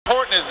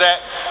important is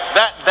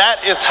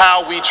that is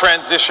how we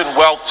transition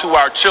wealth to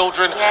our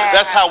children. Yeah.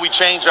 That's how we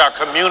change our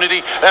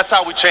community. That's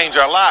how we change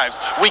our lives.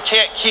 We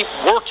can't keep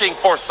working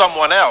for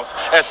someone else.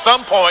 At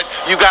some point,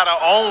 you got to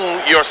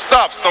own your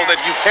stuff so that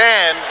you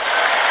can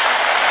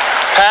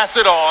pass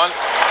it on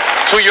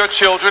to your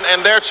children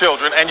and their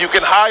children, and you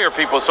can hire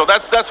people. So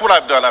that's what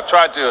I've done. I've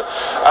tried to,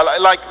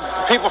 like,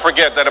 people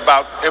forget that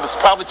it was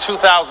probably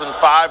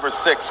 2005 or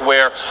 6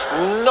 where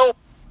no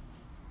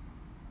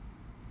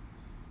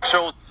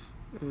shows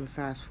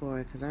fast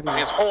forward because I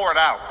is hoard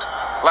out.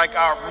 Like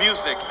our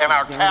music and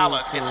our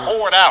talent, it's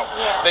hoard out.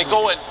 They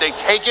go and they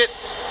take it,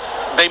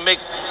 they make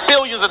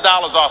billions of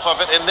dollars off of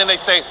it, and then they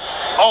say,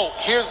 oh,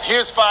 here's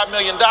 $5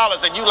 million,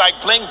 and you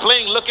like bling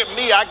bling, look at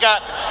me, I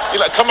got,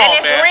 you're like, come on,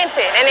 man.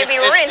 And it's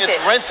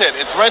rented, and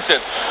It's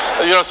rented.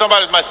 You know,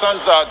 my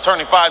son's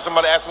turning 5,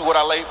 somebody asked me would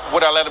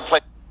I let him play.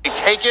 They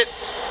take it,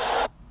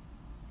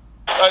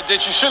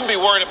 that you shouldn't be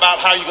worried about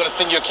how you're going to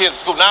send your kids to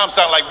school. Now I'm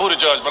sounding like Buddha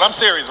Judge, but I'm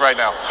serious right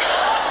now.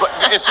 But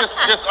it's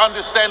just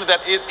understanding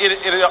that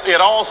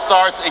it all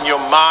starts in your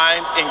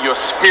mind, in your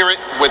spirit.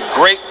 With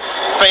great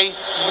faith,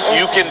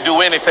 you can do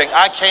anything.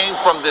 I came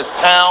from this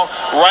town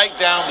right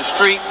down the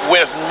street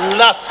with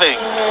nothing.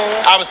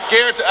 I was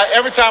scared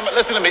every time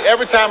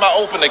I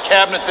open the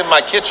cabinets in my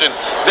kitchen,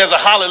 there's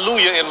a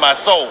hallelujah in my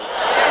soul.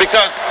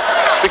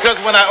 Because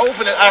when I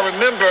open it, I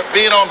remember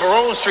being on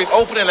Barone Street,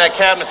 opening that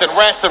cabinet and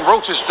rats and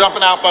roaches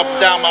jumping up and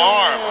down my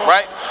arm,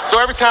 right?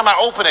 So every time I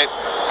open it,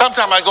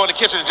 sometimes I go in the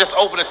kitchen and just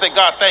open it and say,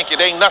 God, thank you.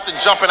 There ain't nothing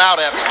jumping out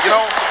at me, you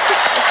know?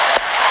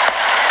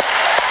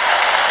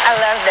 I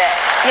love that.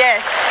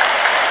 Yes.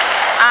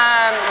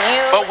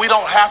 But we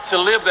don't have to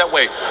live that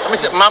way. Let me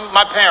say, my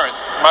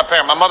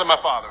mother, my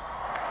father.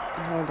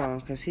 Hold on,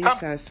 because he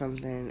says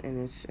something, and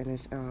it's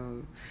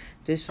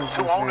this was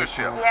to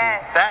ownership.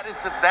 Yes. That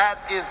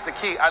is the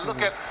key. I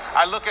look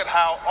at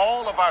how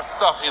all of our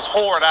stuff is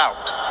hoard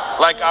out,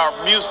 like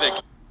our music.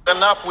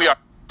 Enough, we are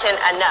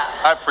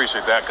enough. I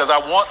appreciate that, because I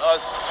want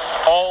us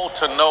all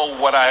to know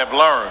what I have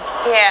learned.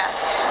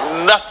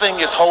 Yeah. Nothing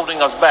is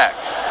holding us back.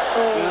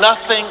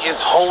 Nothing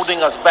is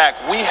holding us back.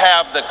 We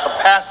have the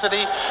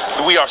capacity.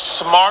 We are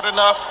smart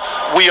enough.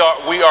 We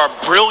are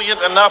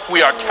brilliant enough.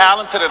 We are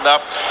talented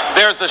enough.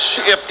 There's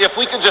if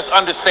we can just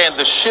understand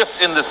the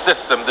shift in the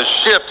system, the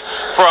shift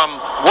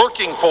from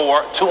working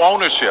for to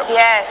ownership.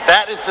 Yes.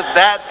 That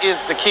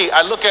is the key.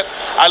 I look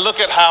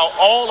at how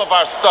all of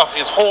our stuff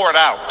is hoard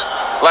out,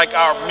 like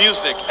our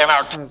music and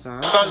our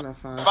sons.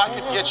 If I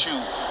could get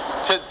you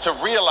to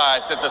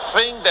realize that the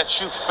thing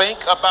that you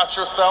think about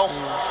yourself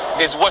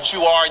is what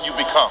you are and you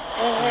become.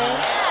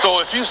 So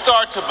if you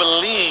start to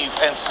believe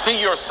and see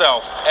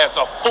yourself as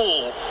a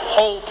full,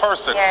 whole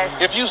person,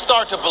 if you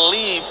start to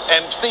believe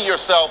and see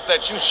yourself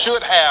that you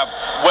should have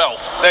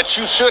wealth, that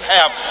you should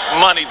have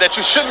money, that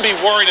you shouldn't be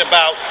worried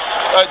about,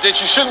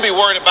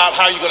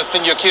 how you're going to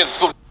send your kids to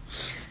school.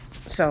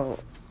 So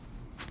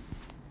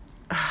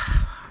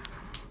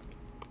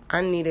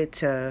I needed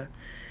to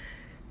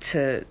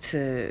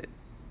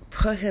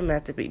put him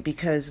at the beat,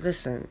 because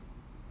listen,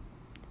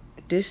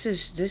 this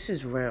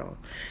is real.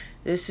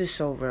 This is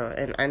so real,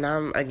 and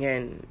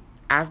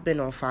I've been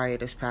on fire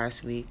this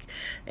past week,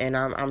 and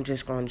I'm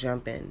just gonna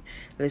jump in.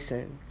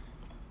 Listen,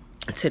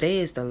 today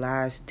is the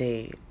last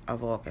day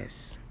of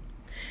August,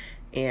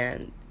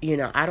 and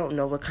I don't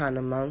know what kind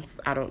of month,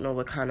 I don't know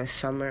what kind of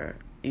summer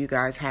you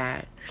guys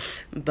had,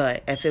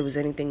 but if it was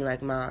anything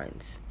like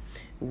mine's,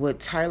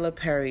 what Tyler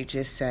Perry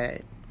just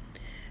said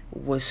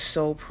was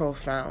so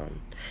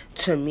profound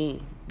to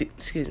me.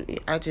 Excuse me.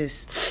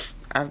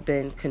 I've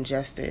been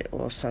congested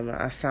all summer.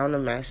 I sound a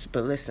mess,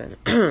 but listen,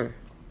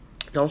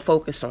 don't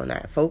focus on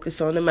that. Focus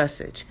on the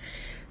message.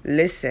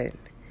 Listen,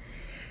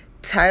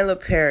 Tyler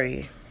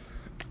Perry,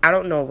 I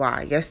don't know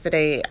why.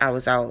 Yesterday I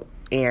was out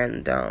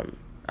and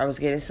I was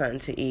getting something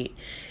to eat,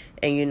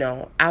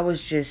 and I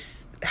was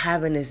just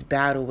having this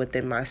battle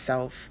within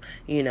myself,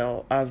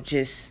 of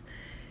just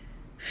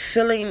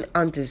feeling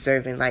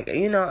undeserving. Like,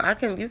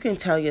 you can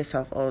tell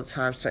yourself all the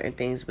time certain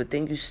things, but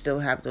then you still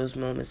have those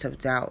moments of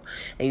doubt,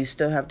 and you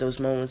still have those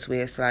moments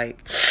where it's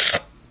like,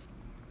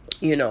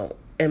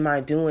 am I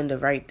doing the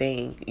right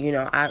thing?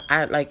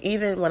 I like,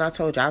 even when I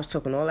told you I was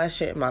talking all that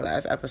shit in my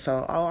last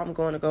episode, I'm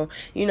going to go,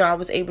 I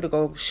was able to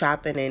go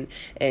shopping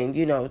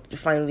and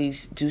finally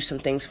do some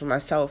things for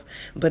myself.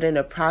 But in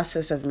the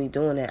process of me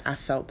doing it, I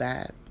felt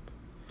bad.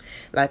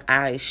 Like,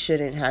 I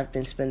shouldn't have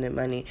been spending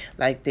money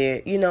like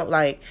there,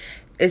 like,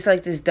 it's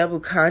like this double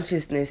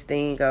consciousness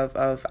thing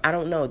of I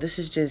don't know, this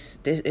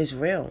is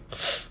real,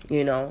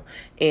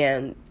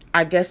 and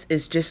I guess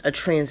it's just a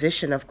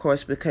transition, of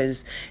course,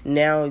 because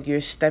now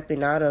you're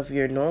stepping out of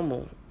your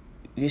normal.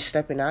 You're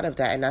stepping out of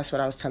that, and that's what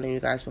I was telling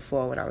you guys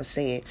before when I was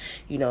saying,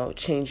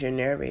 change your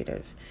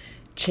narrative,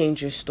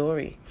 change your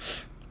story.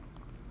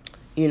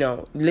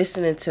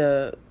 Listening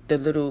to the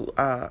little,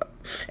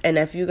 and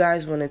if you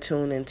guys want to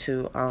tune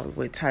into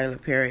with Tyler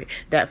Perry,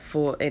 that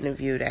full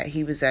interview that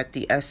he was at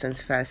the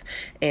Essence Fest,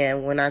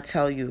 and when I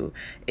tell you,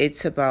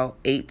 it's about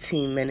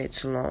 18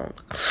 minutes long.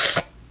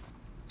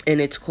 And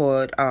it's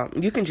called,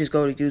 you can just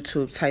go to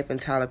YouTube, type in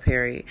Tyler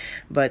Perry,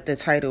 but the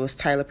title is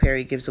Tyler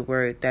Perry Gives a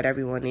Word That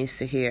Everyone Needs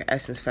to Hear,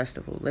 Essence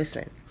Festival.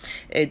 Listen,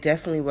 it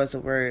definitely was a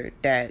word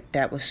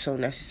that was so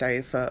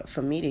necessary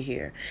for me to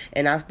hear.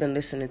 And I've been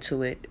listening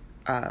to it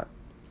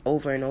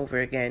over and over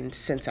again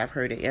since I've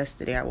heard it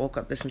yesterday. I woke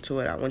up, listened to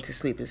it. I went to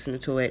sleep, listening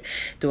to it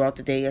throughout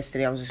the day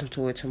yesterday. I was listening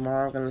to it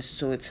tomorrow. I'm going to listen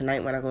to it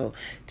tonight when I go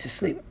to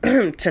sleep.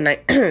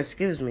 Tonight,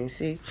 excuse me,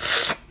 see?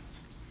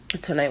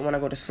 Tonight when I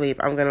go to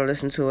sleep, I'm going to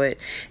listen to it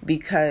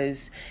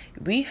because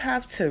we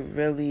have to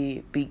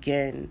really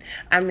begin.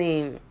 I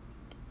mean,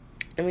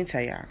 let me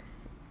tell y'all.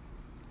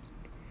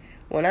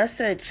 When I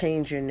said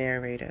change your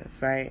narrative,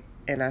 right?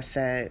 And I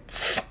said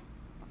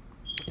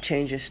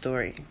change your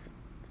story.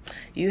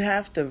 You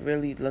have to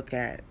really look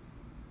at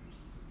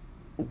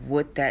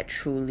what that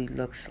truly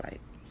looks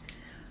like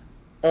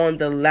on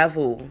the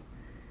level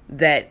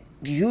that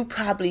you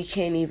probably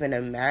can't even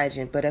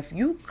imagine. But if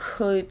you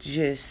could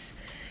just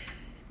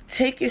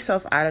take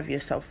yourself out of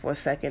yourself for a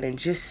second and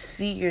just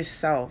see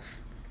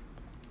yourself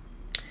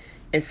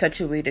in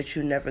such a way that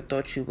you never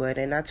thought you would.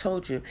 And I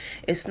told you,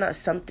 it's not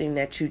something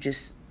that you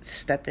just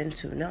step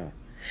into, no.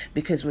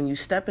 Because when you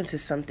step into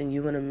something,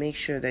 you want to make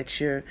sure that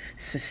you're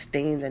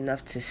sustained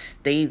enough to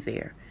stay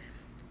there.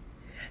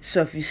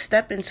 So if you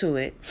step into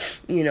it,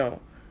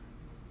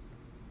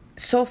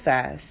 so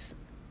fast,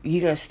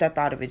 you're going to step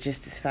out of it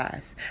just as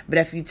fast. But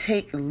if you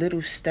take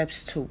little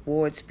steps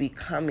towards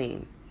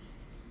becoming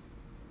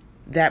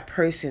that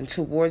person,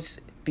 towards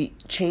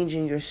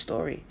changing your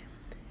story,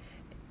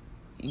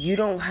 you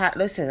don't have,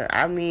 listen,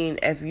 I mean,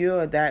 if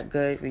you're that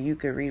good where you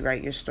could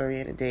rewrite your story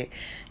in a day,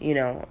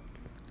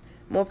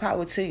 more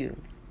power to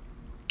you.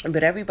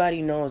 But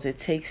everybody knows it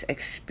takes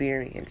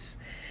experience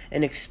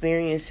and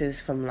experiences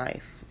from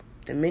life.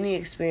 The many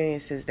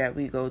experiences that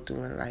we go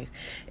through in life,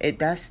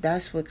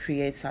 that's what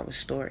creates our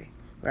story,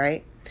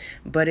 right?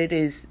 But it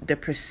is the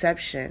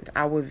perception,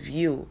 our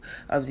view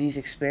of these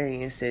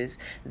experiences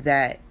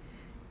that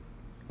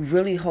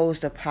really holds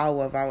the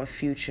power of our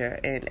future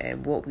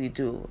and what we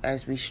do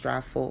as we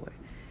strive forward.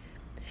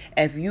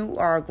 If you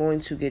are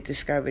going to get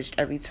discouraged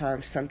every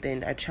time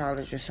a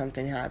challenge or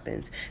something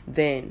happens,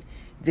 then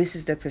this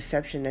is the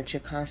perception that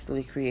you're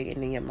constantly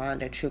creating in your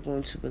mind, that you're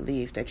going to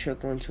believe, that you're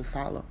going to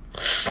follow.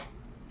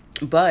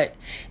 But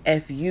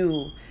if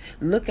you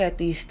look at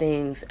these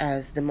things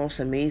as the most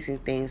amazing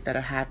things that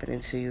are happening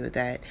to you,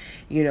 that,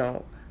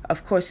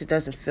 of course it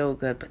doesn't feel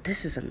good, but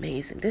this is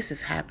amazing. This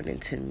is happening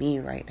to me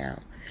right now.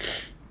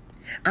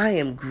 I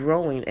am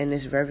growing in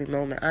this very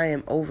moment. I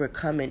am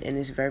overcoming in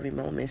this very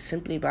moment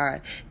simply by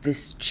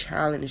this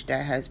challenge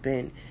that has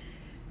been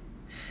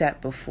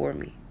set before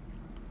me.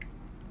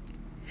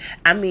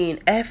 I mean,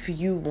 if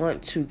you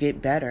want to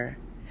get better,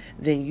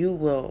 then you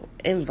will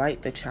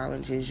invite the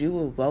challenges. You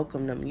will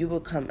welcome them. You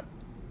will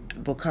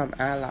become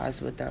allies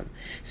with them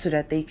so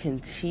that they can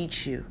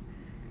teach you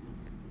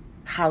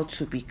how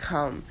to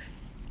become,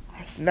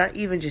 not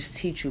even just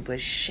teach you,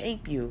 but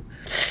shape you.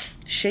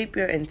 Shape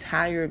your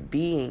entire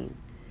being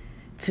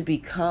to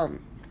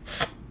become.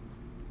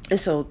 And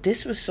so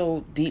this was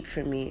so deep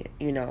for me,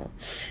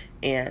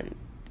 and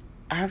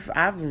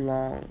I've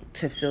longed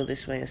to feel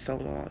this way in so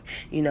long,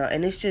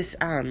 and it's just,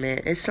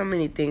 it's so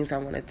many things I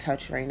want to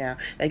touch right now.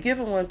 Like, you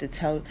ever want to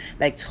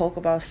talk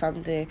about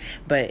something,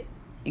 but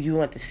you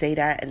want to say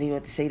that, and then you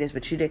want to say this,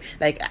 but you did.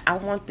 Like, I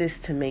want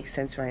this to make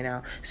sense right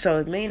now. So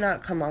it may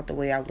not come out the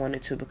way I want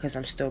it to because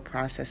I'm still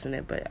processing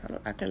it,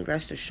 but I can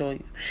rest assured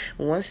you,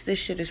 once this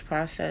shit is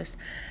processed,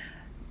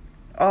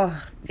 y'all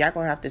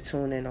gonna have to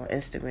tune in on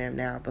Instagram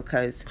now,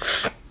 because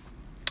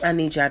I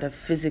need y'all to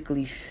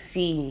physically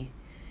see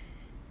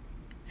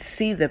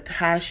the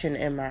passion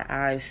in my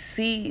eyes,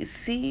 see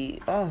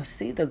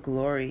the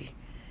glory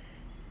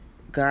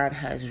God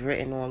has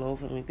written all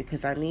over me,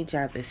 because I need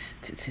y'all to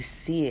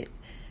see it.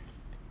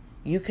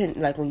 You can,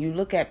 when you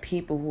look at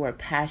people who are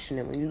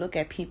passionate, when you look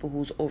at people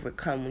who's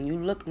overcome, when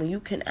you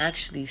can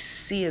actually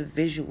see a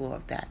visual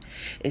of that,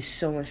 it's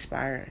so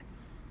inspiring.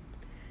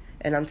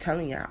 And I'm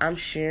telling you, I'm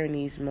sharing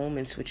these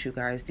moments with you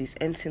guys, these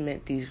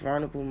intimate, these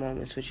vulnerable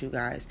moments with you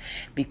guys,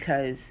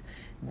 because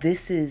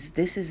this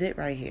is it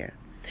right here.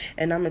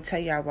 And I'm going to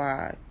tell y'all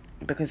why.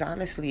 Because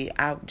honestly,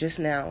 I just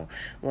now,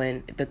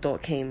 when the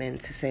thought came in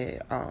to say,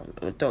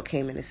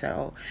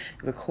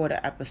 record an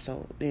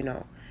episode,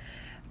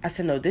 I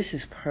said, no, this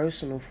is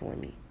personal for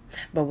me.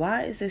 But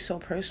why is this so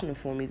personal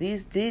for me?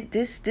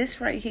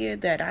 This right here,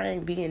 that I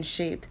am being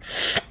shaped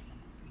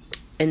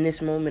in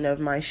this moment of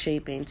my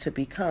shaping to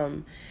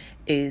become,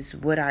 is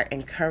what I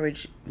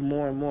encourage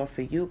more and more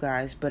for you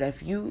guys. But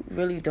if you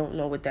really don't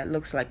know what that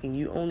looks like, and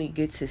you only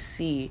get to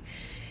see,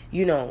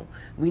 we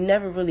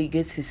never really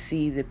get to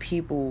see the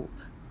people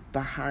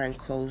behind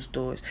closed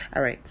doors.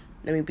 All right,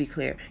 let me be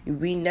clear.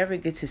 We never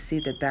get to see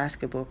the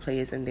basketball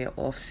players in their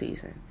off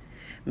season.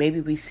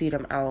 Maybe we see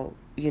them out,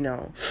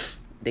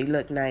 they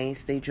look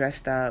nice, they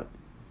dressed up,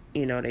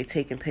 they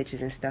taking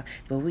pictures and stuff,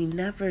 but we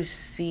never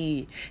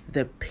see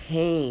the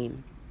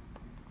pain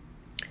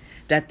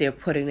that they're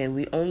putting in.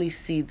 We only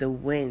see the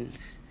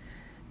wins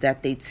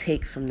that they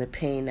take from the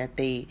pain that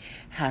they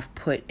have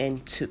put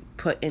into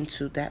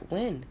that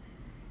win.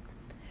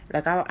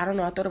 Like, I don't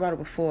know, I thought about it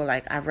before.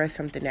 Like, I read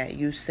something that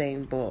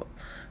Usain Bolt,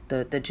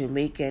 the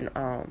Jamaican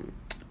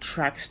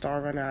track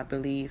star runner, I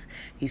believe.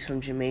 He's from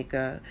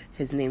Jamaica.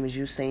 His name is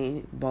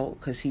Usain Bolt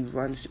because he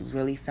runs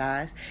really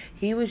fast.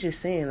 He was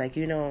just saying, like,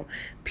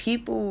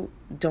 people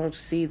don't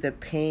see the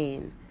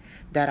pain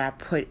that I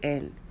put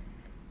in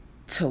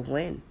to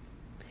win.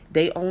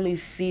 They only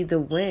see the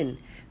win,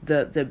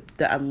 the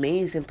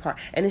amazing part.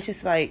 And it's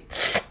just like,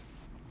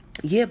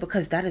 yeah,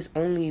 because that is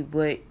only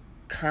what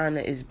kind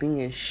of is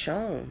being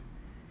shown.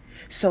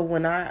 So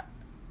when I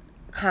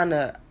kind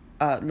of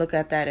look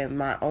at that in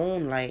my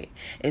own light,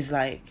 it's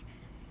like,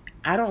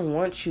 I don't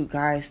want you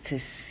guys to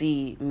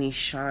see me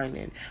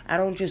shining. I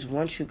don't just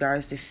want you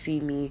guys to see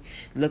me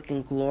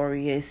looking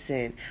glorious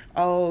and,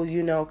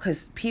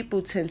 because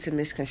people tend to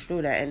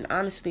misconstrue that. And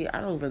honestly,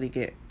 I don't really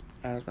get,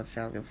 I was about to say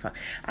I don't give a fuck.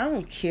 I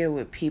don't care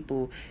what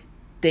people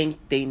think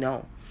they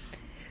know.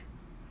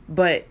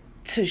 But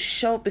to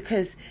show,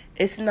 because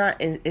it's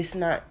not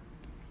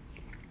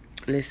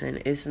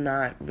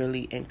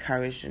really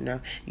encouraged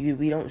enough.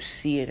 We don't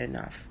see it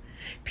enough.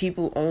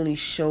 People only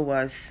show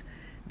us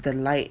the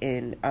light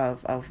end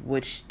of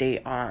which they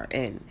are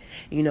in,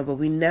 but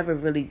we never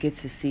really get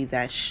to see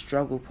that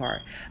struggle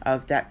part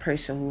of that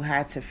person who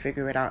had to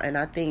figure it out. And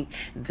I think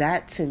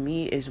that, to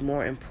me, is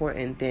more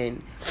important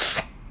than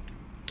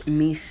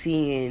me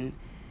seeing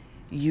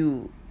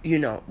you,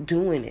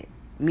 doing it.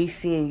 Me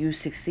seeing you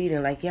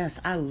succeeding. Like, yes,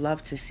 I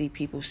love to see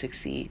people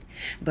succeed.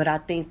 But I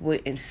think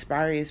what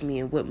inspires me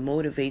and what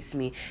motivates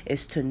me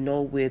is to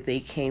know where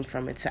they came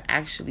from and to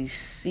actually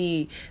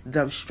see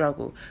them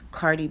struggle.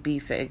 Cardi B,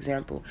 for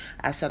example.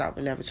 I said I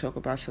would never talk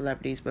about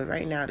celebrities, but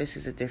right now this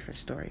is a different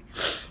story.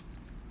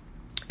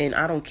 And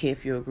I don't care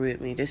if you agree with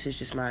me. This is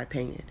just my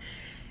opinion.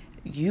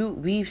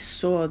 We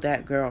saw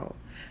that girl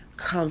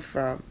come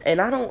from,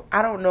 and I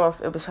don't know if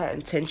it was her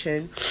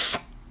intention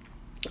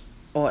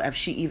or if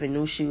she even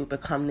knew she would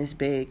become this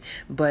big,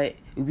 but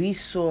we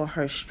saw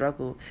her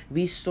struggle.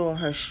 We saw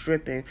her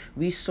stripping.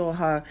 We saw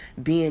her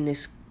being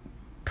this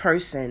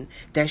person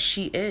that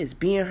she is,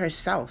 being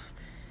herself.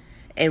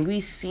 And we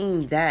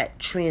seen that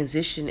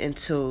transition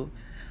into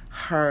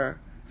her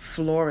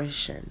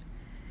flourishing.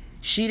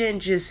 She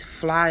didn't just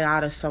fly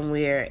out of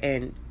somewhere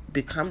and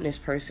become this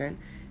person.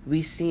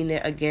 We seen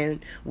it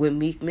again with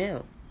Meek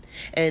Mill.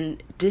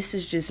 And this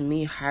is just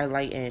me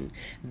highlighting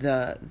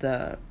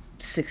the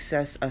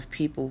success of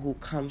people who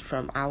come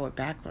from our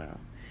background.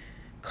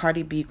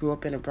 Cardi B grew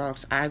up in the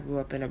Bronx. I grew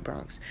up in the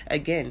Bronx.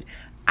 Again,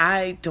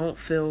 I don't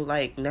feel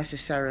like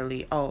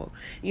necessarily, and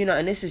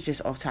this is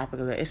just off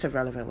topic. It's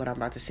irrelevant what I'm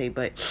about to say,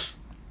 but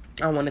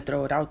I want to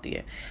throw it out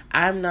there.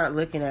 I'm not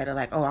looking at it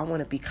like, I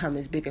want to become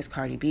as big as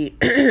Cardi B.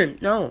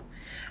 No,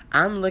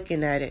 I'm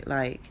looking at it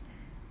like,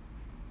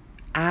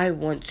 I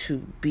want to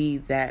be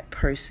that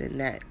person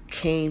that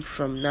came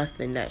from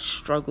nothing, that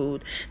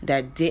struggled,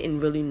 that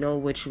didn't really know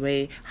which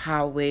way,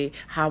 how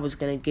I was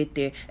going to get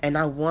there. And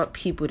I want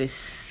people to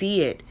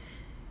see it.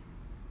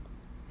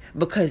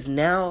 Because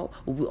now,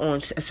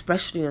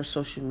 especially on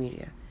social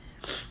media,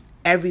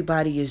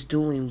 everybody is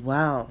doing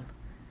well.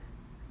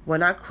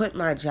 When I quit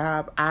my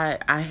job, I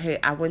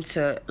went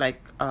to an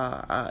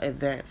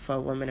event for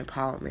women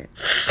empowerment.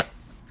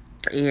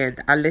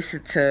 And I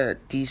listened to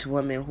these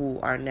women who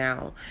are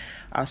now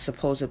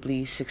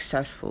supposedly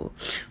successful,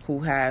 who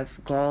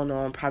have gone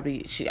on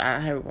I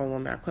heard one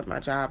woman, I quit my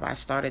job, I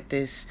started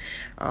this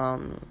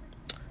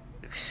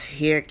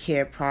hair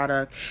care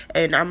product,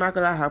 and I'm not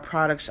gonna lie, her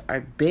products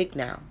are big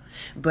now,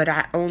 but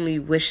I only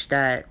wish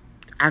that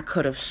I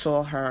could have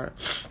saw her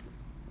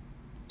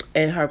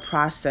in her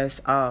process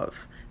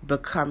of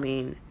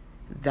becoming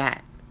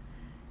that,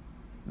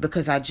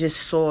 because I just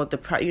saw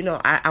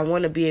I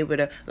want to be able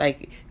to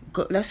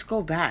let's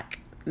go back.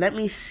 Let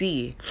me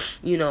see,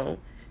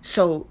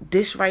 So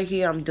this right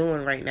here I'm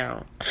doing right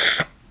now.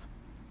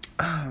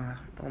 Oh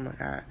my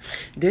God.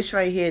 This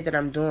right here that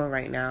I'm doing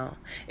right now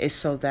is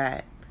so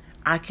that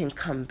I can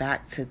come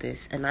back to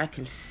this and I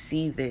can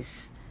see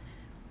this.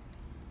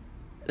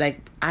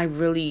 Like, I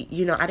really,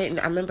 I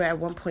remember at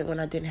one point when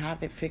I didn't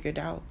have it figured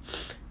out.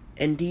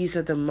 And these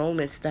are the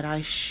moments that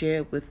I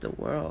share with the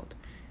world.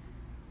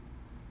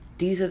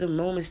 These are the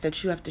moments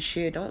that you have to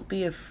share. Don't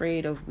be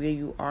afraid of where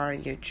you are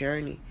in your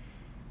journey.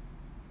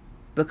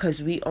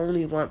 Because we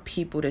only want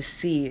people to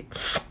see it.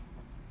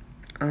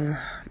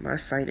 My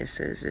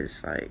sinuses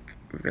is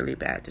really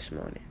bad this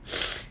morning.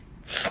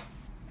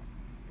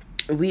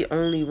 We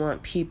only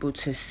want people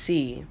to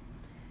see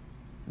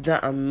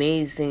the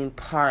amazing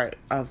part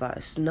of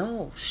us.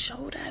 No,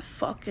 show that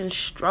fucking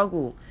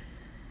struggle.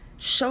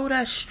 Show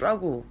that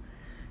struggle.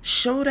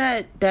 Show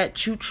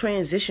that you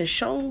transition.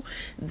 Show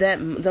that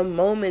the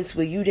moments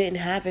where you didn't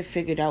have it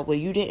figured out, where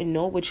you didn't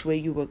know which way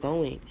you were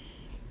going.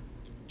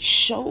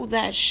 Show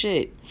that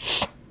shit.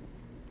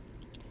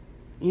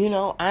 You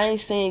know, I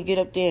ain't saying get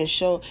up there and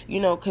show,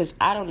 because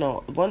I don't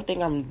know. One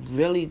thing I'm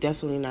really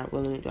definitely not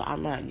willing to do,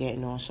 I'm not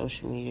getting on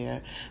social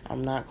media.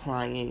 I'm not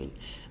crying.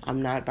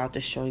 I'm not about to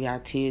show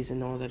y'all tears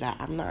and all of that.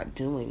 I'm not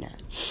doing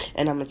that.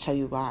 And I'm going to tell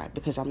you why.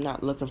 Because I'm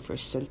not looking for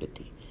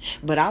sympathy.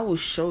 But I will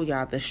show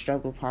y'all the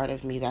struggle part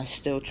of me that's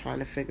still trying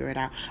to figure it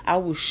out. I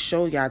will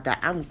show y'all that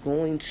I'm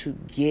going to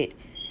get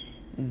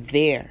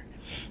there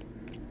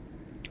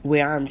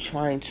where I'm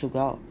trying to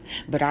go.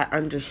 But I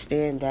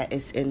understand that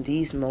it's in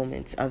these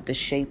moments of the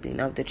shaping,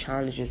 of the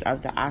challenges,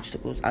 of the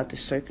obstacles, of the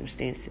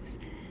circumstances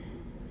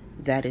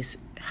that is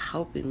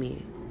helping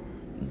me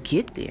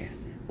get there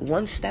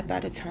one step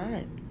at a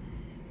time.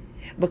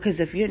 Because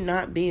if you're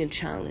not being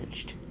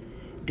challenged,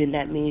 then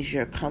that means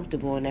you're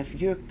comfortable. And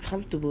if you're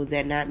comfortable,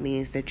 then that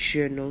means that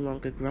you're no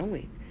longer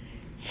growing.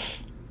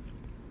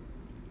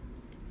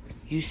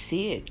 You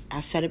see it.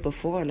 I said it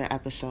before in the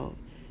episode.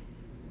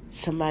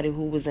 Somebody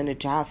who was in a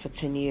job for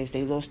 10 years,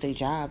 they lost their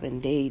job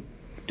and the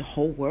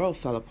whole world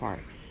fell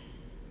apart.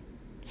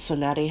 So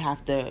now they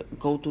have to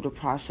go through the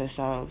process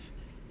of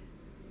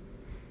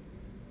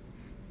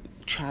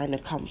trying to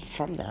come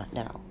from that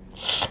now.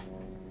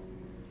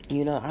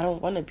 I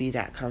don't want to be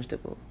that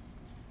comfortable.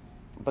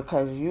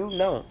 Because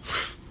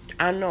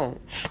I know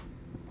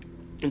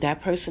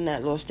that person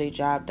that lost their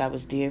job that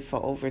was there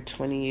for over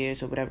 20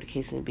 years or whatever the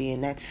case may be,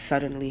 and that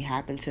suddenly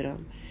happened to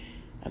them.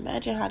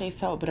 Imagine how they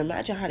felt, but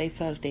imagine how they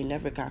felt if they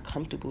never got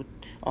comfortable,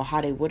 or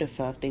how they would have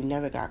felt if they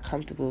never got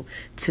comfortable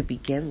to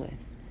begin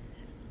with.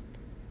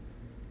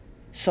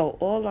 So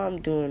all I'm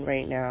doing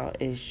right now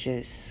is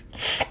just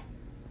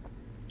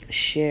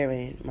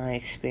sharing my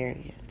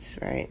experience,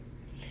 right?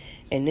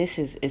 And this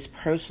is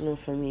personal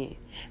for me,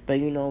 but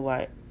you know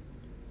what?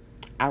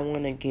 I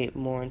want to get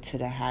more into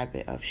the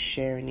habit of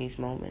sharing these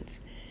moments.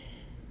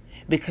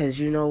 Because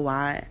you know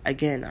why?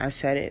 Again, I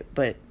said it,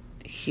 but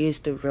here's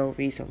the real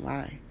reason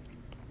why.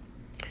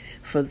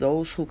 For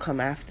those who come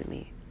after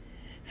me,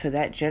 for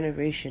that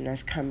generation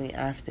that's coming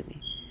after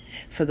me,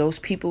 for those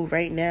people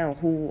right now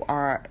who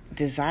are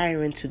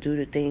desiring to do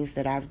the things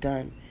that I've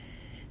done,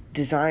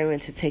 desiring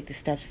to take the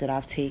steps that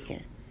I've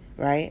taken,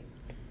 right?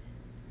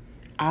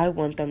 I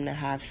want them to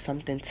have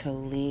something to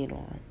lean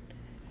on.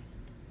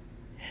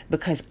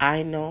 Because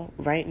I know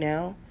right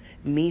now,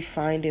 me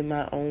finding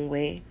my own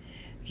way,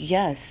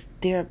 yes,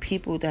 there are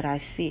people that I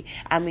see.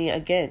 I mean,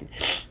 again,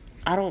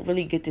 I don't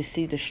really get to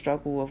see the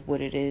struggle of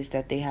what it is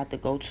that they have to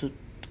go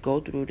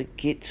through to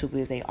get to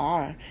where they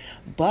are.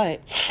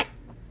 But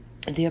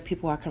there are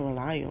people I can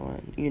rely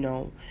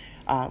on,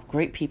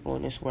 great people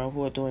in this world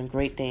who are doing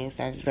great things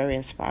that's very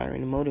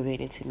inspiring and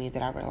motivating to me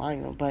that I rely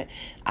on. But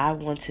I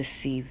want to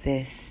see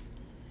this.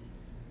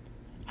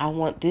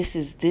 This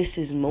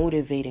is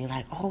motivating.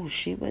 Like, oh,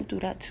 she went through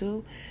that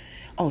too.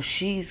 Oh,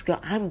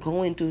 I'm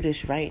going through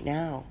this right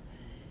now.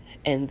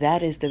 And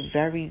that is the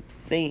very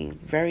thing,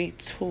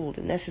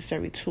 the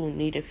necessary tool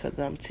needed for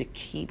them to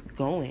keep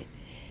going.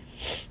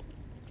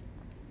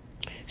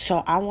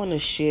 So I want to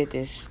share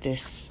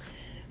this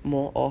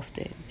more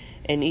often,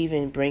 and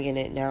even bringing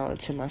it now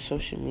into my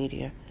social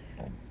media,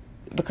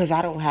 because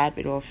I don't have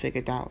it all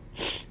figured out.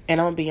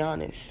 And I'm going to be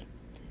honest,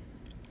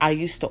 I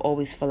used to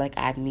always feel like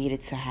I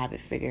needed to have it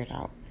figured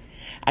out.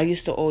 I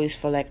used to always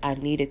feel like I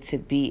needed to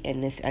be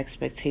in this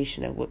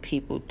expectation of what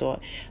people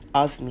thought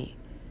of me.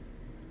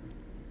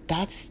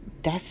 That's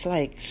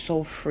like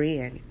so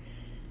freeing.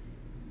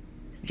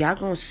 Y'all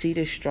gonna see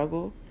the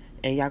struggle,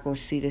 and y'all gonna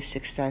see the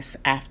success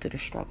after the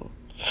struggle.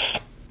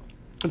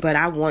 But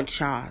I want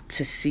y'all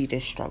to see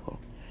this struggle.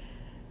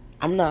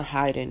 I'm not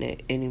hiding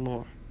it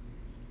anymore.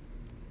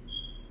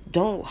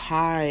 Don't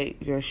hide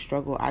your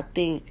struggle. I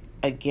think,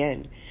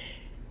 again,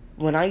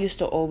 when I used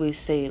to always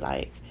say,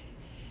 like,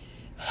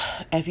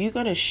 if you're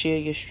going to share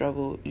your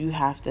struggle, you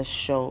have to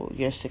show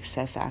your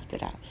success after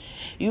that.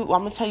 I'm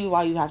going to tell you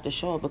why you have to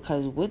show it,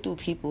 because what do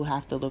people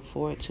have to look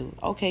forward to?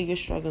 Okay, you're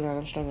struggling,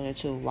 I'm struggling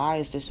too. Why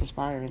is this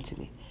inspiring to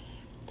me?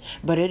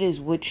 But it is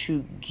what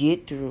you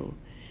get through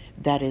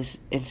that is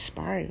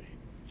inspiring.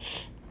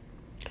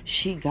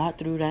 She got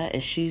through that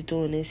and she's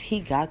doing this.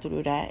 He got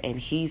through that and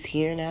he's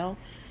here now.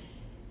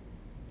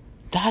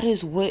 That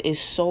is what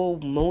is so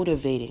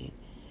motivating.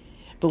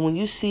 But when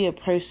you see a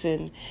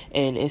person,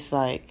 and it's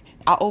like,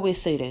 I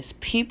always say this,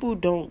 people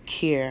don't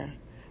care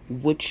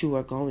what you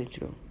are going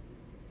through.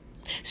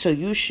 So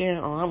you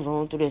share, oh, I'm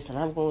going through this and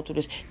I'm going through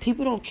this.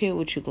 People don't care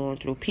what you're going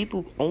through.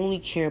 People only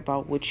care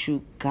about what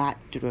you got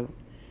through.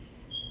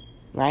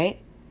 Right?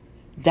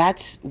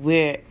 That's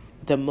where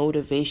the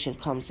motivation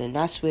comes in.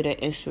 That's where the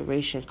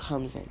inspiration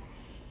comes in.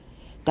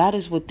 That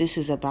is what this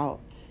is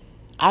about.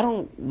 I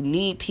don't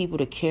need people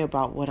to care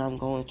about what I'm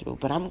going through,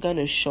 but I'm going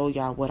to show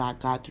y'all what I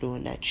got through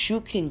and that you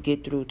can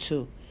get through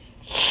too.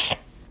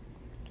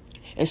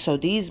 And so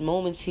these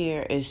moments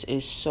here is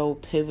so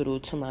pivotal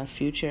to my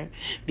future,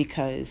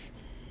 because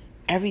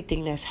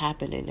everything that's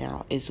happening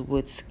now is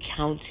what's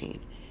counting.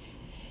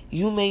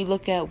 You may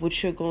look at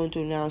what you're going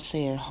through now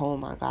saying, oh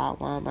my God,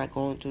 why am I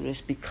going through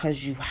this?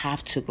 Because you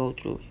have to go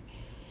through it.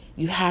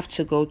 You have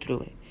to go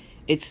through it.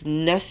 It's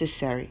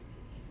necessary.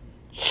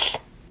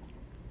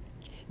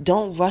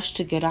 Don't rush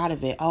to get out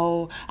of it.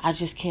 Oh, I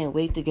just can't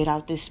wait to get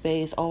out this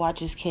space. Oh, I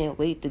just can't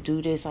wait to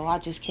do this. Oh, I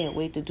just can't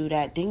wait to do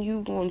that. Then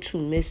you're going to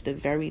miss the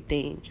very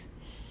things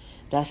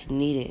that's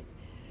needed.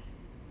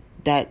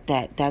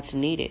 That's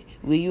needed.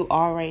 Where you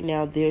are right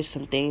now, there's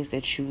some things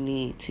that you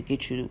need to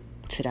get you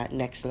to that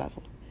next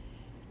level.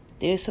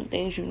 There's some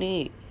things you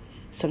need.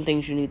 Some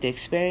things you need to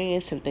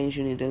experience. Some things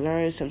you need to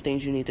learn. Some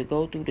things you need to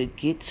go through to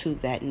get to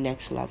that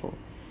next level.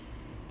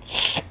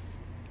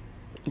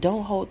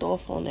 Don't hold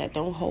off on that.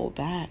 Don't hold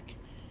back.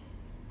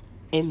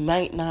 It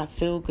might not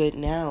feel good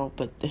now,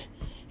 but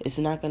it's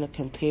not going to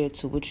compare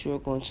to what you're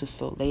going to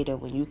feel later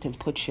when you can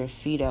put your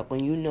feet up,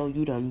 when you know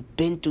you done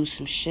been through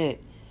some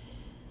shit.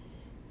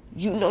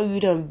 You know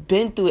you done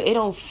been through it. It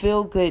don't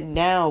feel good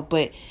now,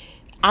 but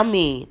I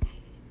mean,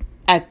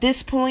 at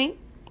this point,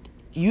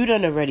 you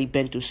done already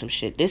been through some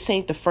shit. This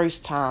ain't the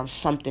first time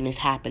something is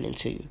happening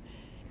to you.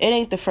 It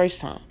ain't the first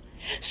time.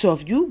 So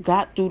if you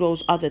got through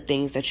those other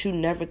things that you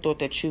never thought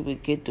that you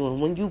would get through,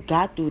 and when you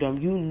got through them,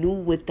 you knew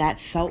what that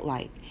felt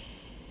like.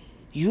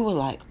 You were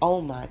like, oh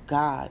my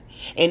God.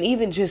 And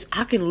even just,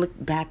 I can look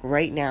back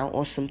right now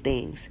on some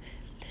things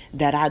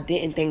that I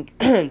didn't think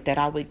that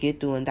I would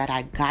get through and that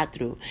I got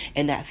through.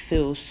 And that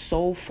feels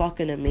so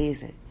fucking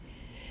amazing.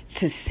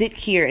 To sit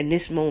here in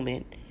this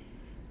moment,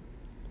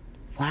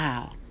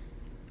 wow.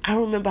 I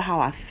remember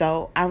how I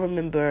felt. I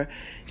remember,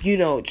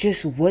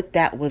 just what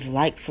that was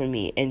like for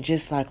me. And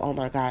just like, oh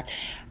my God,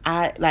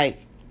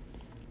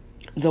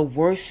 the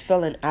worst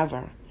feeling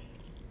ever.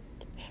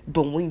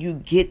 But when you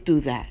get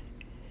through that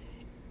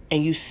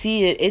and you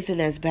see it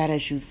isn't as bad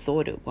as you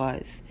thought it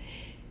was,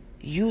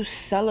 you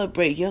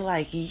celebrate. You're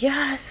like,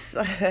 yes,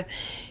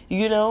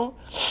 it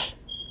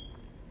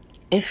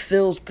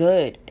feels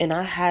good. And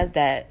I had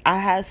that.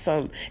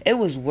 It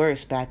was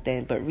worse back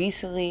then. But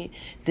recently,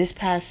 this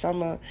past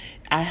summer,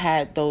 I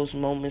had those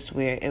moments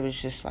where it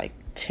was just like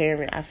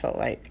tearing. I felt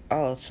like,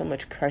 oh, so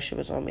much pressure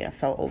was on me. I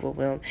felt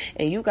overwhelmed.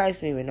 And you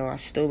guys didn't even know I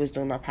still was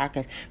doing my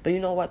podcast. But you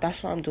know what?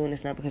 That's why I'm doing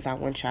this now, because I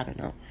want y'all to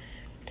know.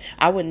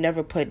 I would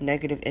never put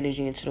negative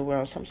energy into the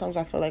world. Sometimes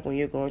I feel like when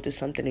you're going through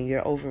something and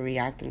you're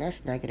overreacting,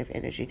 that's negative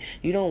energy.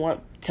 You don't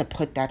want to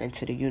put that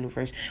into the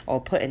universe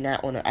or putting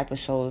that on an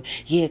episode.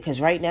 Yeah,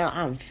 because right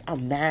now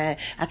I'm mad.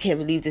 I can't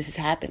believe this is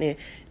happening.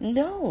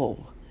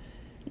 No.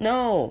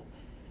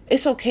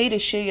 It's okay to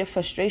share your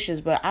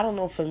frustrations, but I don't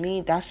know, for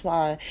me, that's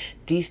why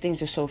these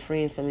things are so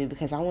freeing for me,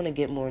 because I want to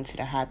get more into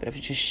the habit of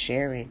just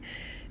sharing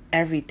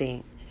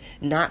everything.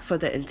 Not for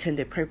the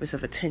intended purpose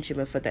of attention,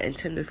 but for the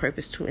intended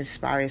purpose to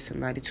inspire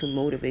somebody, to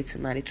motivate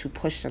somebody, to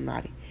push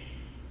somebody.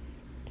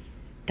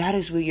 That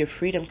is where your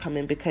freedom comes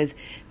in, because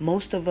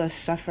most of us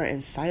suffer in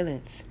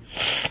silence.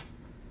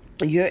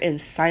 You're in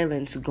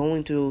silence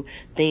going through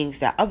things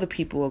that other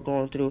people are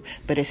going through,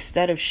 but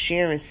instead of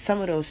sharing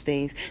some of those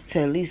things to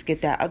at least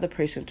get that other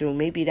person through,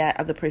 maybe that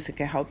other person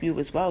can help you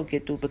as well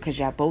get through, because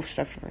y'all both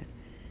suffering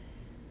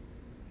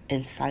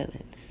in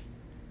silence.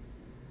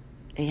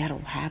 And y'all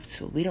don't have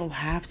to. We don't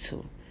have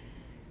to.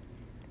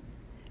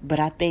 But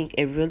I think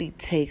it really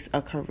takes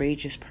a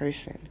courageous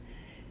person,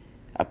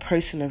 a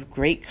person of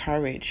great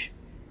courage,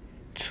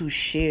 to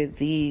share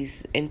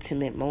these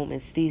intimate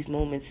moments, these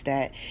moments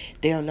that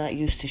they are not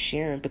used to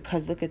sharing.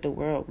 Because look at the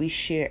world. We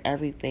share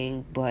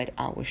everything but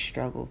our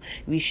struggle.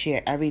 We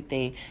share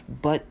everything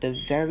but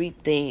the very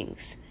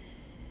things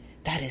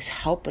that is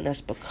helping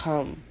us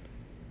become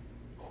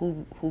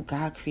who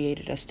God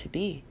created us to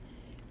be.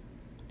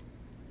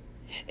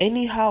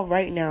 Anyhow,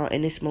 right now,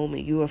 in this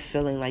moment, you are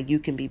feeling like you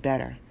can be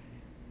better.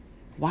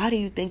 Why do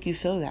you think you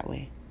feel that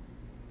way?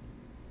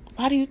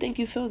 Why do you think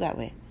you feel that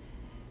way?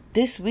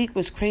 This week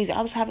was crazy.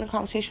 I was having a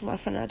conversation with my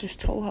friend, and I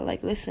just told her,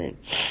 like, listen,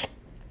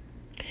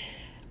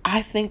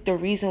 I think the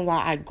reason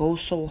why I go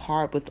so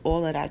hard with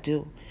all that I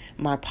do,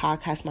 my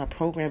podcast, my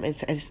program, and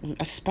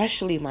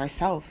especially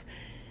myself,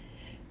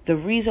 the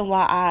reason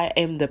why I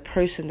am the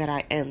person that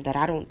I am, that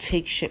I don't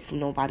take shit from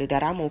nobody,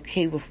 that I'm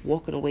okay with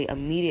walking away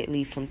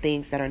immediately from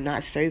things that are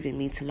not serving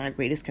me to my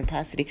greatest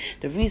capacity,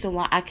 the reason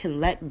why I can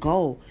let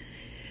go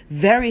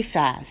very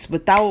fast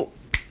without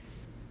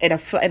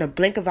in a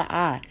blink of an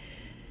eye.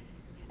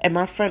 And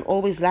my friend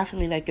always laughed at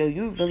me like, yo,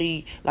 you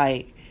really,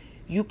 like,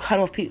 you cut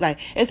off people. Like,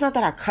 it's not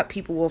that I cut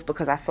people off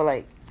because I feel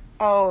like,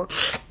 oh,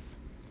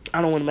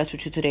 I don't want to mess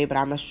with you today, but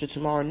I'll mess with you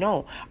tomorrow.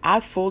 No, I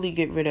fully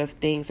get rid of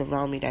things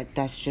around me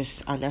that's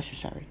just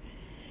unnecessary.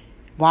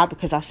 Why?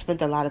 Because I've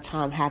spent a lot of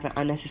time having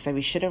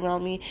unnecessary shit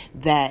around me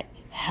that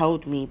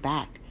held me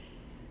back,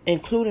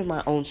 including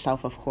my own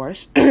self, of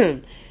course.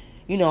 I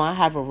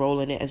have a role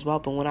in it as well.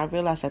 But when I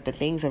realized that the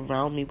things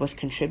around me was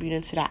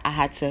contributing to that, I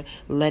had to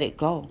let it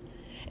go.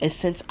 And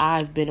since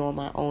I've been on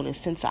my own, and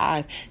since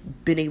I've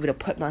been able to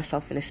put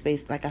myself in a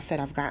space, like I said,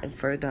 I've gotten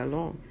further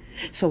along.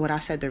 So what I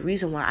said, the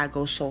reason why I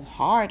go so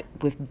hard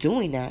with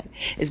doing that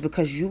is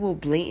because you will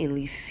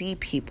blatantly see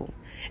people.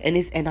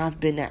 And I've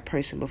been that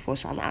person before.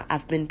 So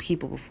I've been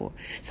people before.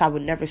 So I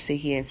would never sit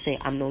here and say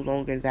I'm no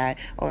longer that.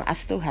 Or I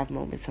still have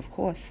moments, of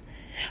course.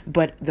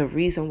 But the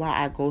reason why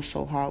I go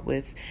so hard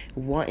with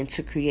wanting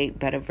to create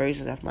better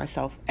versions of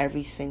myself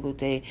every single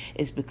day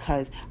is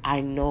because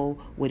I know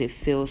what it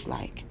feels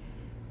like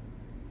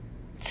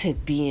to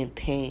be in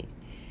pain,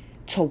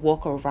 to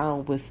walk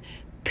around with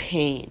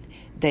pain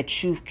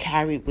that you've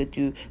carried with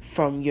you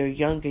from your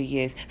younger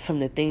years, from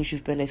the things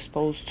you've been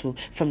exposed to,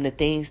 from the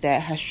things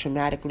that has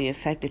traumatically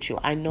affected you.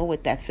 I know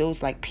what that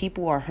feels like.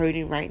 People are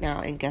hurting right now,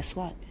 and guess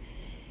what?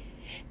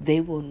 They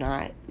will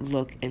not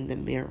look in the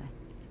mirror.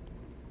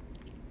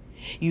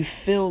 You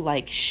feel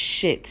like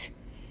shit,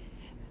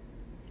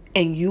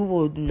 and you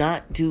will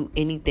not do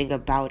anything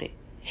about it.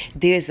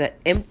 There's an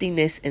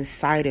emptiness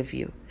inside of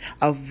you,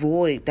 a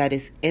void that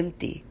is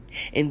empty.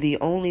 And the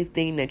only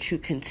thing that you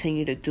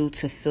continue to do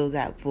to fill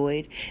that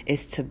void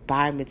is to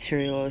buy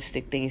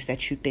materialistic things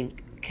that you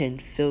think can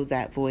fill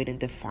that void and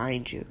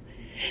define you.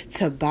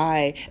 To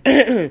buy,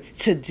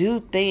 to do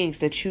things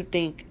that you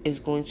think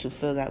is going to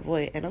fill that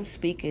void. And I'm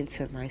speaking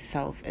to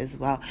myself as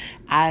well.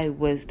 I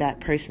was that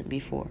person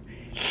before.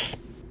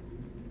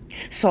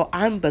 So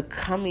I'm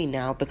becoming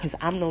now, because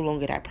I'm no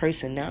longer that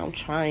person. Now I'm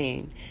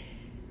trying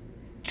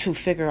to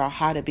figure out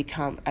how to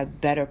become a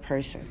better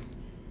person.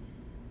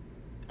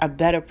 A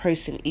better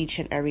person each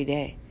and every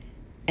day.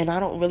 And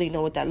I don't really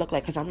know what that looks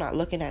like, because I'm not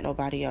looking at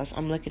nobody else.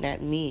 I'm looking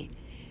at me.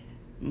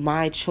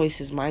 My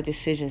choices, my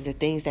decisions, the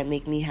things that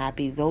make me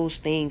happy, those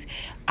things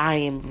I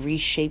am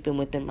reshaping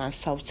within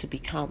myself to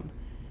become.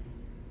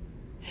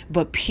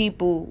 But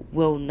people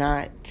will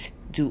not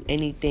do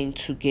anything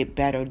to get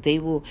better. They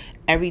will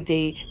every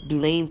day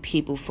blame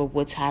people for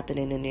what's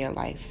happening in their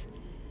life.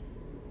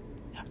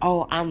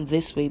 Oh, I'm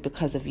this way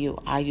because of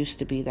you. I used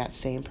to be that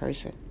same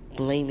person,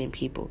 blaming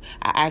people.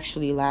 I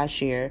actually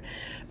last year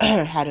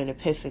had an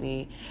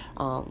epiphany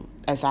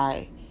as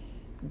I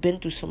been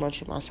through so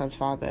much with my son's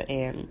father,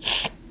 and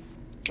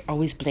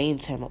always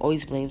blamed him.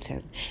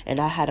 And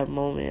I had a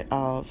moment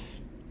of,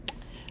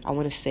 I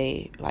want to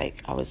say,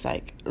 like, I was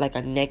like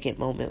a naked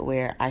moment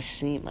where I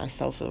seen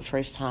myself for the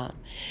first time,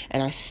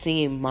 and I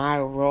seen my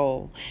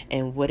role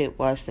and what it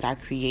was that I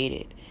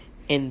created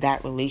in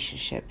that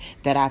relationship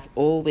that I've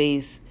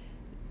always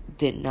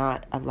did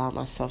not allow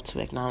myself to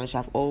acknowledge.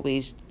 I've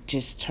always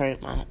just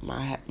turned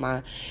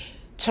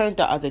turned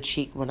the other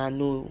cheek when I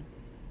knew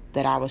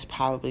that I was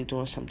probably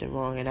doing something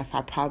wrong, and if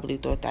I probably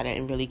thought that I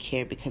didn't really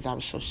care because I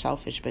was so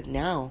selfish. But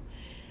now,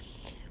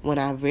 when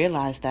I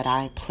realized that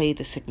I played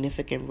a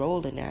significant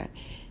role in that,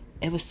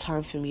 it was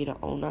time for me to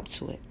own up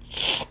to it.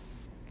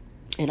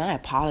 And I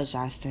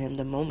apologized to him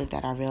the moment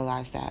that I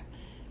realized that.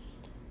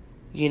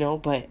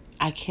 But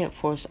I can't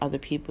force other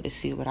people to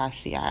see what I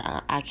see.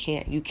 I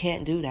can't. You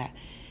can't do that.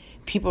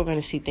 People are going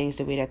to see things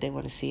the way that they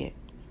want to see it.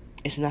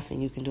 It's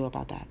nothing you can do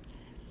about that.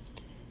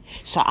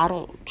 So I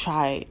don't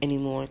try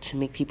anymore to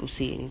make people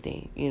see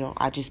anything.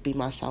 I just be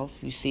myself.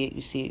 You see it,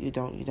 you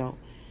don't.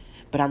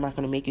 But I'm not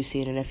going to make you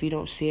see it. And if you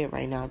don't see it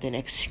right now, then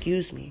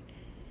excuse me.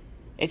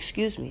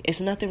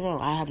 It's nothing wrong.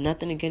 I have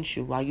nothing against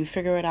you. While you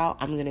figure it out,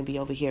 I'm going to be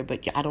over here.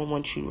 But I don't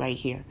want you right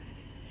here.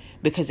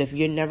 Because if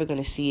you're never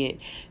going to see it,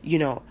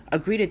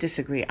 agree to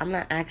disagree. I'm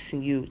not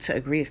asking you to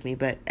agree with me,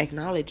 but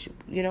acknowledge,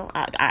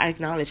 I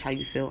acknowledge how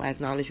you feel. I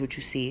acknowledge what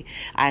you see.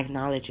 I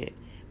acknowledge it.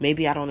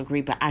 Maybe I don't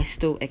agree, but I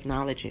still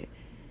acknowledge it.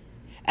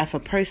 If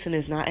a person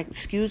is not,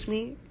 excuse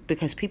me,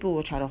 because people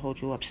will try to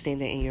hold you up,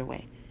 standing in your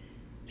way.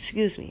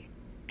 Excuse me.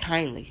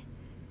 Kindly.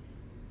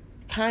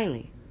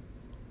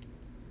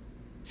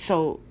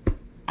 So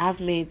I've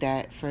made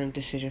that firm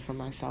decision for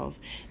myself,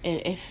 and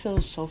it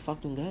feels so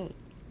fucking good.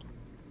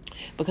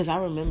 Because I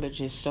remember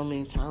just so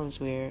many times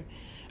where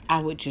I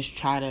would just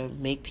try to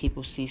make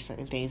people see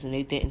certain things and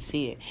they didn't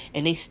see it.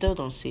 And they still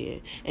don't see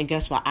it. And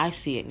guess what? I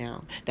see it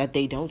now that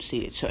they don't see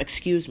it. So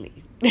excuse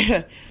me.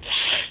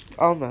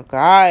 Oh my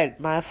God.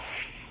 My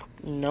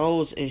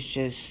nose is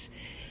just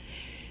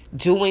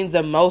doing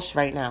the most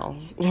right now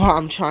while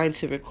I'm trying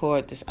to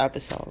record this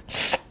episode.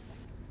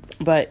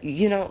 But,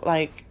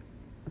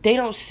 they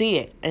don't see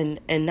it. And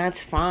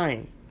that's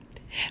fine.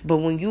 But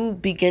when you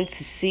begin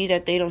to see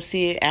that they don't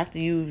see it after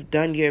you've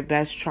done your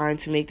best trying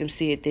to make them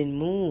see it, then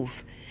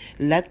move.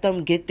 Let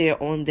them get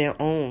there on their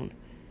own.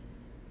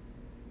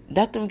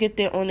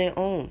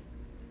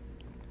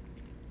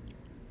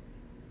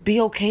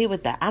 Be okay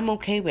with that. I'm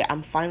okay with it.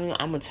 I'm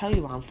going to tell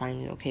you why I'm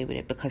finally okay with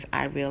it. Because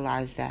I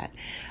realize that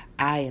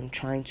I am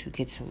trying to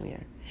get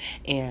somewhere.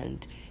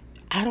 And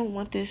I don't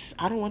want this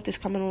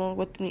coming along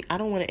with me. I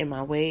don't want it in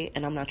my way,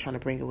 and I'm not trying to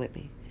bring it with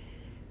me.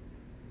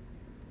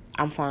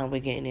 I'm fine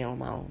with getting there on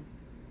my own.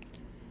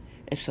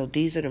 And so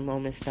these are the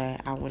moments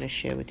that I want to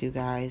share with you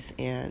guys.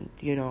 And,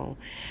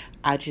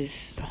 I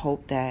just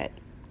hope that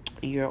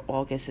your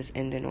August is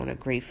ending on a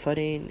great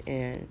footing.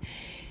 And,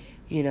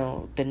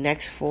 the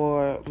next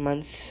 4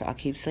 months, I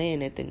keep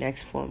saying it, the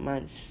next 4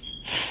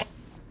 months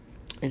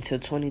until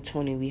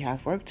 2020, we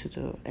have work to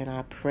do. And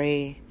I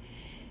pray,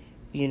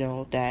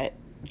 that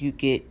you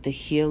get the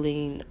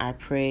healing. I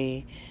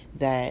pray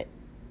that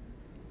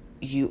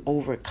you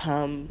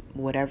overcome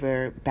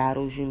whatever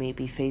battles you may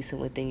be facing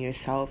within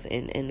yourself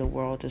and in the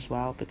world as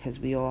well, because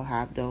we all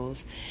have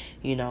those,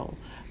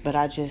 But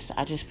I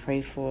just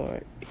pray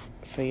for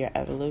your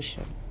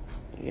evolution.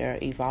 You're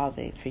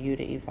evolving, for you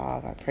to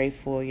evolve. I pray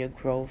for your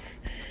growth.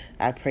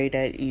 I pray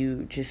that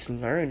you just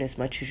learn as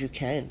much as you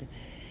can.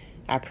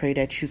 I pray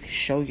that you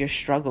show your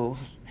struggle,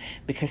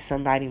 because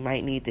somebody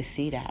might need to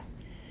see that.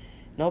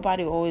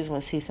 Nobody always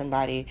wants to see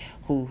somebody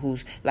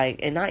who's like,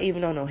 and not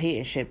even on no hate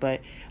and shit,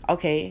 but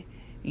okay,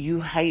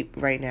 you hype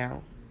right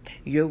now.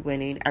 You're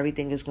winning.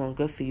 Everything is going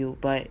good for you.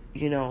 But,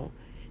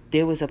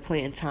 there was a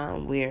point in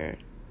time where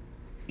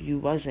you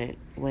wasn't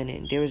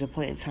winning. There was a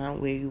point in time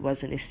where you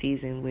wasn't a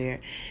season where,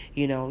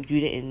 you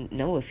didn't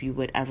know if you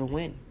would ever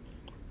win.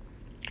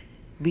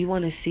 We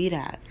want to see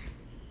that,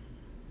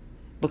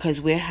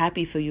 because we're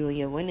happy for you in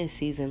your winning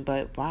season.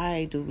 But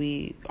why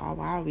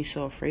are we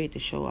so afraid to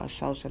show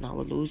ourselves in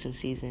our losing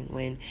season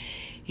when,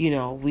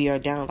 we are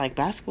down? Like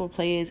basketball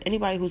players,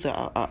 anybody who's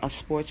a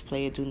sports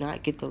player do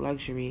not get the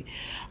luxury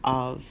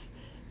of,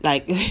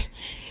 like,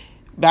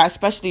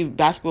 especially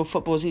basketball,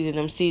 football season,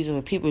 them season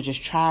when people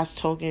just trash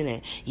talking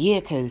and,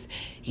 because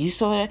you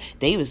saw it,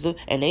 they was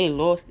and they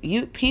lost.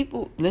 You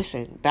people,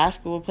 listen,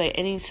 basketball player,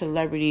 any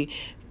celebrity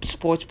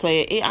sports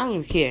player, I don't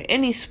even care,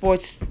 any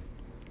sports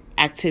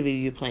activity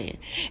you're playing,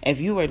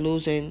 if you are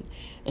losing,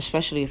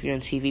 especially if you're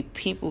on TV,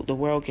 the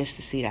world gets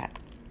to see that.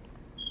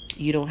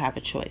 You don't have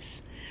a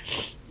choice.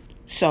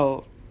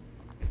 So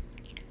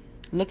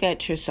look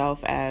at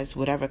yourself as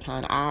whatever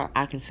kind.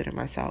 I consider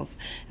myself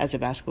as a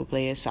basketball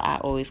player, so I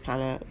always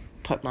kind of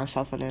put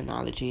myself in the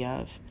analogy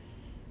of,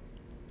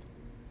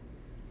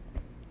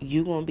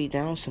 you gonna be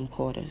down some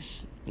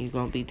quarters. You're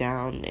gonna be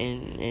down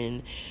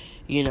in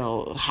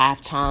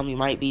halftime. You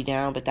might be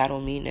down, but that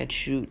don't mean that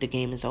the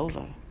game is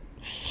over.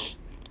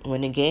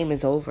 When the game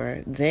is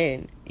over,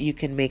 then you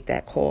can make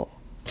that call.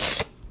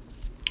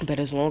 But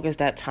as long as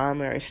that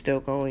timer is still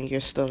going,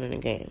 you're still in the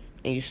game,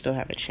 and you still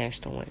have a chance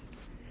to win.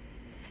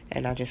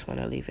 And I just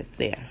want to leave it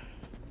there.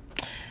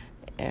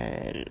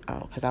 And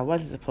because I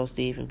wasn't supposed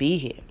to even be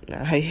here.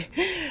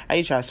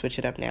 I try to switch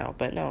it up now,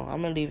 but no,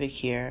 I'm gonna leave it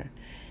here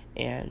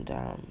and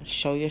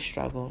show your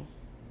struggle.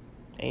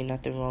 Ain't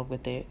nothing wrong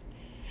with it.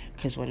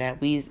 Because when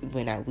that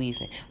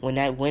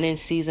winning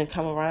season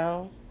come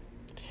around,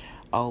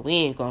 we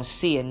ain't gonna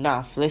see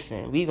enough.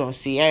 Listen, we gonna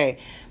see, hey,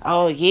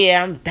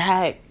 I'm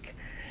back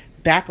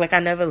like I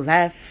never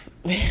left.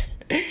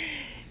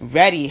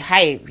 Ready,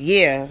 hype,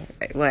 yeah.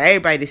 Want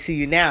everybody to see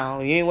you now.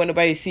 You ain't want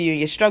nobody to see you in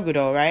your struggle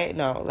though, right?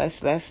 No,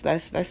 let's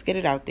get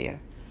it out there.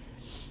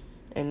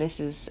 And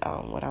this is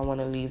what I want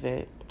to leave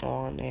it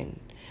on. And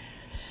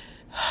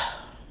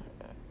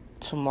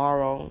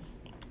tomorrow,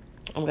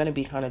 I'm gonna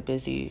be kind of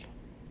busy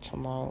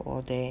tomorrow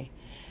all day.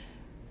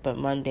 But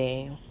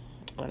Monday,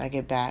 when I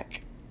get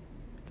back,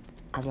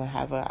 I'm gonna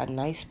have a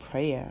nice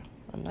prayer,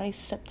 a nice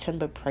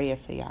September prayer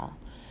for y'all.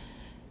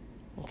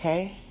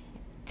 Okay?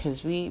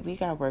 Because we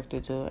got work to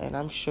do, and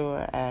I'm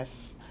sure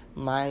if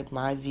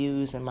my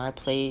views and my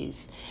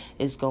plays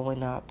is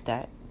going up,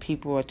 that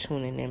people are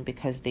tuning in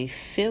because they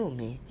feel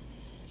me.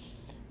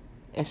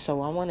 And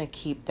so I want to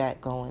keep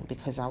that going,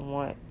 because I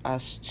want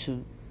us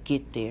to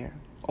get there,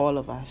 all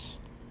of us,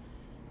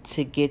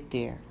 to get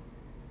there.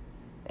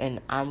 And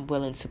I'm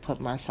willing to put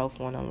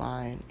myself on the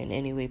line in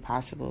any way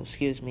possible.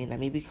 Excuse me, let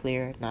me be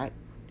clear, not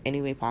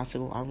any way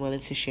possible. I'm willing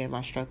to share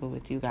my struggle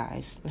with you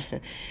guys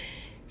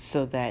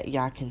so that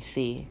y'all can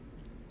see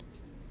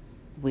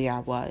where I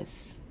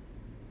was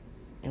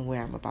and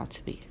where I'm about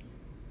to be.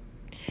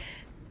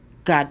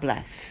 God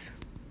bless.